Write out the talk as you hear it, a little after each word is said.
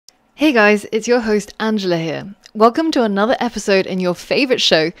Hey guys, it's your host Angela here. Welcome to another episode in your favorite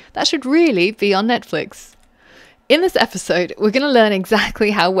show that should really be on Netflix. In this episode, we're going to learn exactly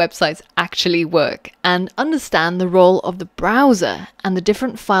how websites actually work and understand the role of the browser and the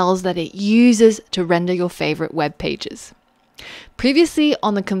different files that it uses to render your favorite web pages. Previously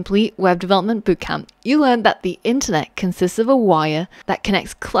on the Complete Web Development Bootcamp, you learned that the internet consists of a wire that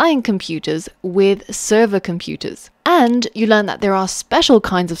connects client computers with server computers. And you learned that there are special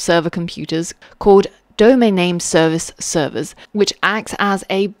kinds of server computers called domain name service servers, which acts as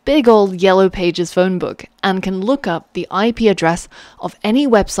a big old yellow pages phone book and can look up the IP address of any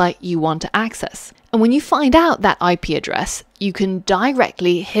website you want to access. And when you find out that IP address, you can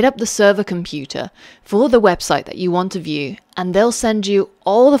directly hit up the server computer for the website that you want to view, and they'll send you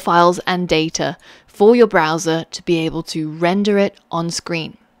all the files and data for your browser to be able to render it on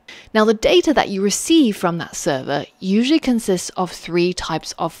screen. Now, the data that you receive from that server usually consists of three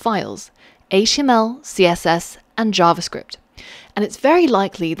types of files: HTML, CSS, and JavaScript. And it's very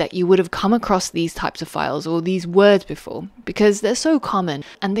likely that you would have come across these types of files or these words before because they're so common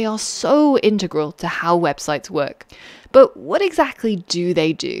and they are so integral to how websites work. But what exactly do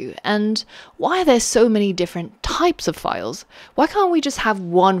they do? And why are there so many different types of files? Why can't we just have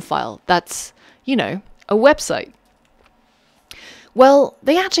one file that's, a website? Well,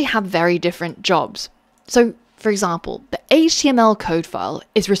 they actually have very different jobs. So, for example, the HTML code file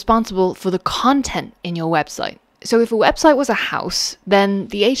is responsible for the content in your website. So if a website was a house, then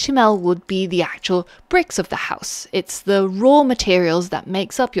the HTML would be the actual bricks of the house. It's the raw materials that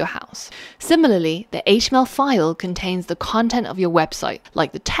makes up your house. Similarly, the HTML file contains the content of your website,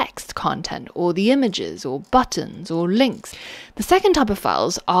 like the text content or the images or buttons or links. The second type of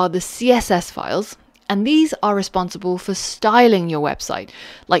files are the CSS files, and these are responsible for styling your website,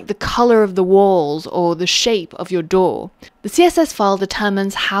 like the color of the walls or the shape of your door. The CSS file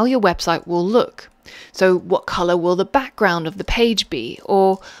determines how your website will look. So what color will the background of the page be,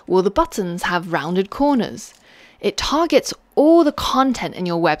 or will the buttons have rounded corners? It targets all the content in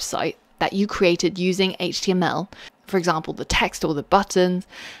your website that you created using HTML, for example, the text or the buttons,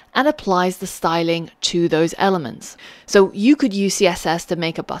 and applies the styling to those elements. So you could use CSS to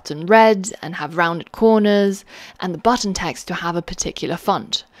make a button red and have rounded corners, and the button text to have a particular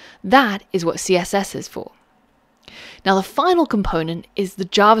font. That is what CSS is for. Now, the final component is the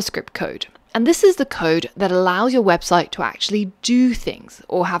JavaScript code. And this is the code that allows your website to actually do things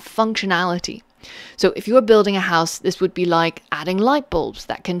or have functionality. So if you were building a house, this would be like adding light bulbs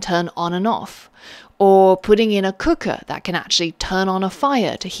that can turn on and off, or putting in a cooker that can actually turn on a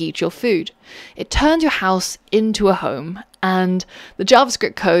fire to heat your food. It turns your house into a home, and the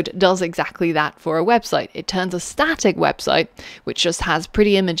JavaScript code does exactly that for a website. It turns a static website, which just has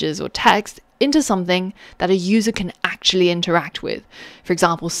pretty images or text, into something that a user can actually interact with. For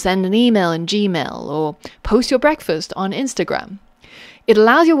example, send an email in Gmail or post your breakfast on Instagram. It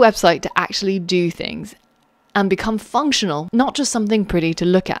allows your website to actually do things and become functional, not just something pretty to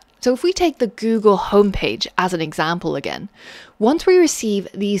look at. So if we take the Google homepage as an example again, once we receive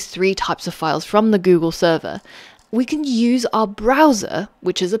these three types of files from the Google server, we can use our browser,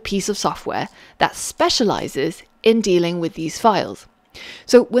 which is a piece of software that specializes in dealing with these files.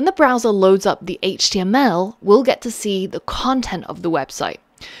 So when the browser loads up the HTML, we'll get to see the content of the website.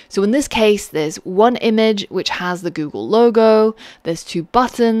 So in this case, there's one image which has the Google logo, there's two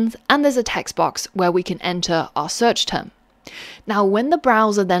buttons, and there's a text box where we can enter our search term. Now, when the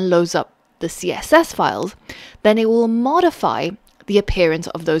browser then loads up the CSS files, then it will modify the appearance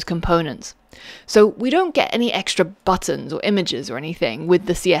of those components. So we don't get any extra buttons or images or anything with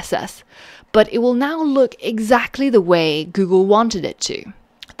the CSS, but it will now look exactly the way Google wanted it to.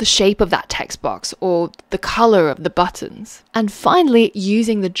 The shape of that text box or the color of the buttons. And finally,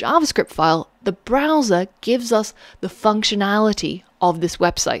 using the JavaScript file, the browser gives us the functionality of this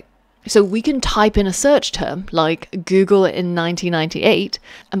website. So we can type in a search term like Google in 1998.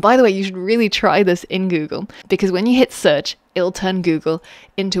 And by the way, you should really try this in Google, because when you hit search, it'll turn Google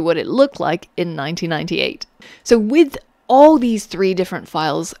into what it looked like in 1998. So with all these three different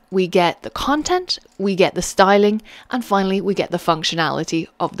files, we get the content, we get the styling, and finally we get the functionality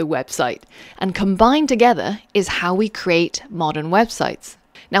of the website. And combined together is how we create modern websites.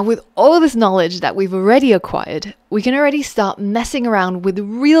 Now, with all this knowledge that we've already acquired, we can already start messing around with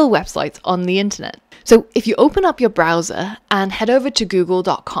real websites on the internet. So if you open up your browser and head over to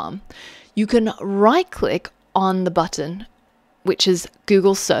google.com, you can right-click on the button, which is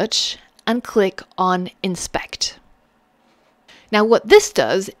Google Search, and click on Inspect. Now what this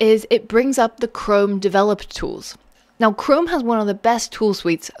does is it brings up the Chrome developer tools. Now, Chrome has one of the best tool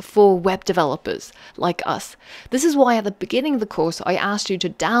suites for web developers like us. This is why at the beginning of the course, I asked you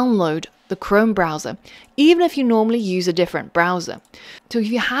to download the Chrome browser, even if you normally use a different browser. So if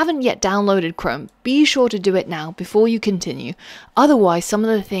you haven't yet downloaded Chrome, be sure to do it now before you continue. Otherwise, some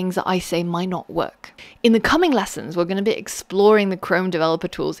of the things that I say might not work. In the coming lessons, we're going to be exploring the Chrome developer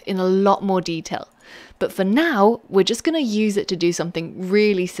tools in a lot more detail. But for now, we're just going to use it to do something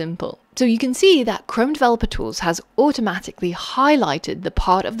really simple. So you can see that Chrome Developer Tools has automatically highlighted the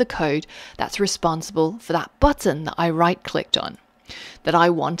part of the code that's responsible for that button that I right-clicked on, that I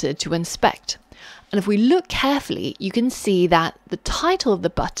wanted to inspect. And if we look carefully, you can see that the title of the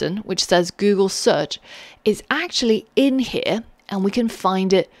button, which says Google Search, is actually in here, and we can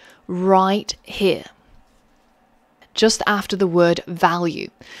find it right here, just after the word value.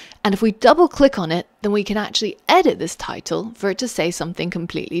 And if we double click on it, then we can actually edit this title for it to say something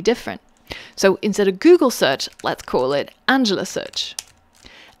completely different. So instead of Google Search, let's call it Angela Search.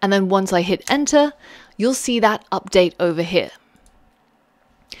 And then once I hit enter, you'll see that update over here.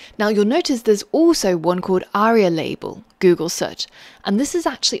 Now you'll notice there's also one called ARIA label, Google Search, and this is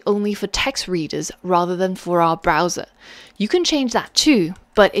actually only for text readers rather than for our browser. You can change that too,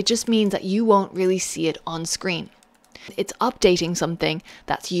 but it just means that you won't really see it on screen. It's updating something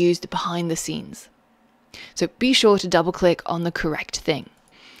that's used behind the scenes. So be sure to double click on the correct thing.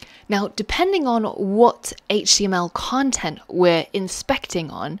 Now, depending on what HTML content we're inspecting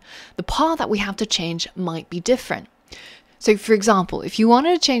on, the part that we have to change might be different. So for example, if you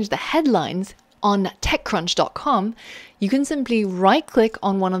wanted to change the headlines on TechCrunch.com, you can simply right click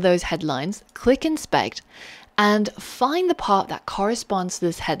on one of those headlines, click inspect, and find the part that corresponds to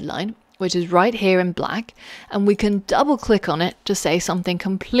this headline, which is right here in black, and we can double click on it to say something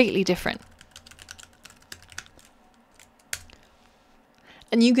completely different.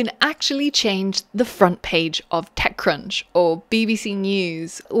 And you can actually change the front page of TechCrunch or BBC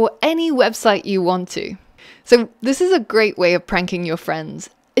News or any website you want to. So this is a great way of pranking your friends,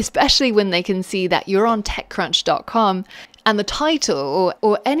 especially when they can see that you're on TechCrunch.com and the title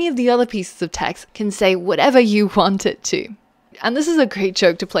or any of the other pieces of text can say whatever you want it to. And this is a great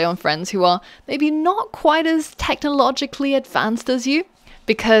joke to play on friends who are maybe not quite as technologically advanced as you,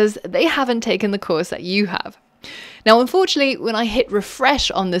 because they haven't taken the course that you have. Now, unfortunately, when I hit refresh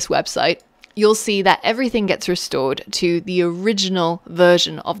on this website, you'll see that everything gets restored to the original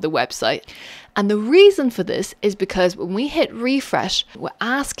version of the website. And the reason for this is because when we hit refresh, we're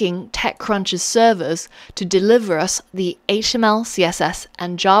asking TechCrunch's servers to deliver us the HTML, CSS,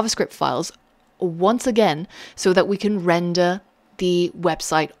 and JavaScript files once again so that we can render the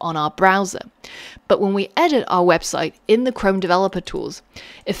website on our browser. But when we edit our website in the Chrome Developer Tools,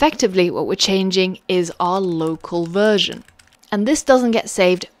 effectively what we're changing is our local version. And this doesn't get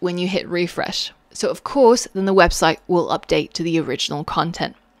saved when you hit refresh. So of course, then the website will update to the original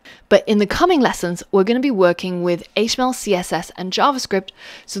content. But in the coming lessons, we're going to be working with HTML, CSS, and JavaScript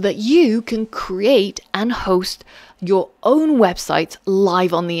so that you can create and host your own websites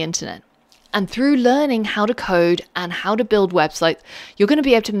live on the internet. And through learning how to code and how to build websites, you're going to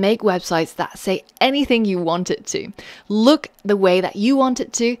be able to make websites that say anything you want it to, look the way that you want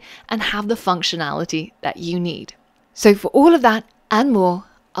it to, and have the functionality that you need. So for all of that and more,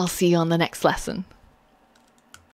 I'll see you on the next lesson.